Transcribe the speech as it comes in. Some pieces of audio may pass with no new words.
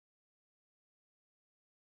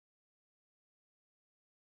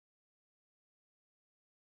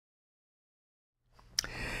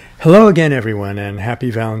Hello again, everyone, and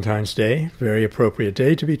happy Valentine's Day. Very appropriate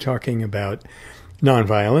day to be talking about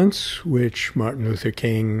nonviolence, which Martin Luther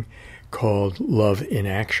King called love in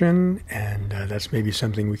action, and that's maybe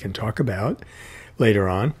something we can talk about later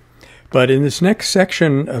on. But in this next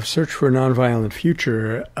section of Search for a Nonviolent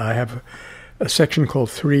Future, I have a section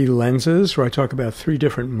called Three Lenses, where I talk about three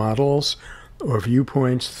different models or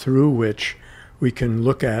viewpoints through which we can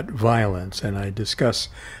look at violence, and I discuss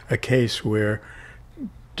a case where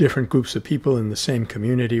different groups of people in the same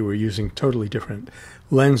community were using totally different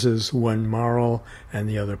lenses, one moral and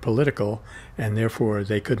the other political, and therefore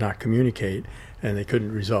they could not communicate and they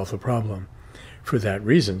couldn't resolve the problem for that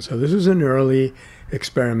reason. So this is an early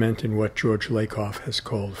experiment in what George Lakoff has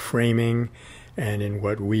called framing, and in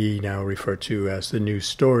what we now refer to as the new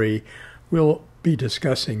story. We'll be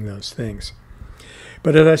discussing those things.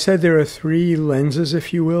 But as I said, there are three lenses,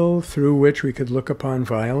 if you will, through which we could look upon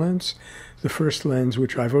violence. The first lens,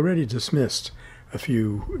 which I've already dismissed a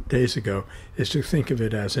few days ago, is to think of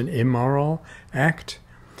it as an immoral act.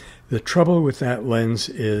 The trouble with that lens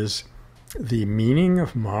is the meaning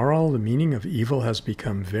of moral, the meaning of evil has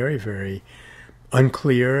become very, very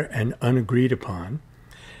unclear and unagreed upon.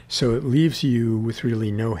 So it leaves you with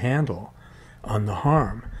really no handle on the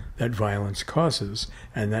harm that violence causes,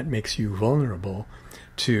 and that makes you vulnerable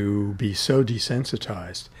to be so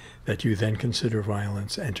desensitized that you then consider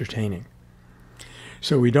violence entertaining.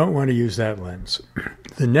 So we don't want to use that lens.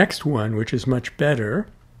 The next one, which is much better,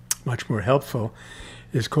 much more helpful,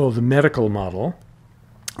 is called the medical model,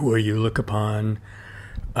 where you look upon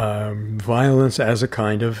violence as a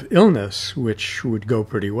kind of illness, which would go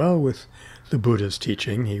pretty well with the Buddha's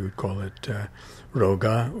teaching. He would call it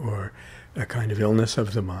roga, or a kind of illness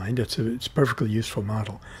of the mind. It's a perfectly useful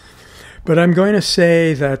model. But I'm going to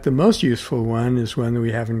say that the most useful one is one that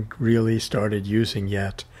we haven't really started using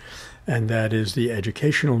yet, and that is the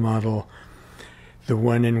educational model, the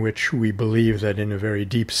one in which we believe that in a very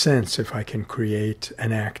deep sense, if I can create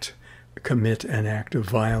an act, commit an act of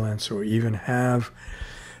violence, or even have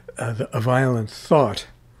a violent thought,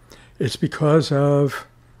 it's because of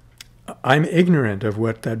I'm ignorant of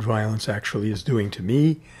what that violence actually is doing to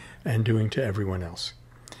me and doing to everyone else.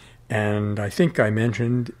 And I think I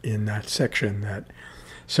mentioned in that section that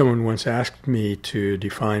someone once asked me to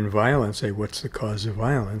define violence, say, what's the cause of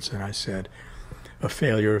violence? And I said, a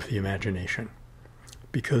failure of the imagination.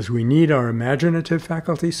 Because we need our imaginative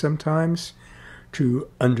faculty sometimes to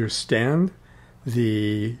understand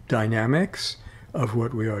the dynamics of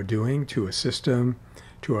what we are doing to a system,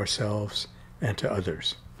 to ourselves, and to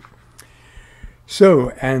others. So,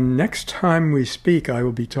 and next time we speak, I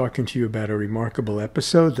will be talking to you about a remarkable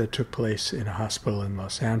episode that took place in a hospital in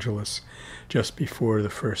Los Angeles just before the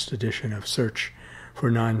first edition of Search for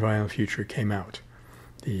a Nonviolent Future came out.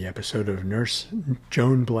 The episode of Nurse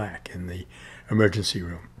Joan Black in the emergency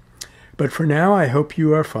room. But for now, I hope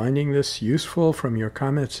you are finding this useful. From your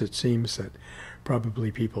comments, it seems that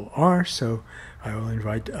probably people are, so I will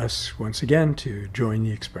invite us once again to join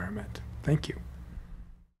the experiment. Thank you.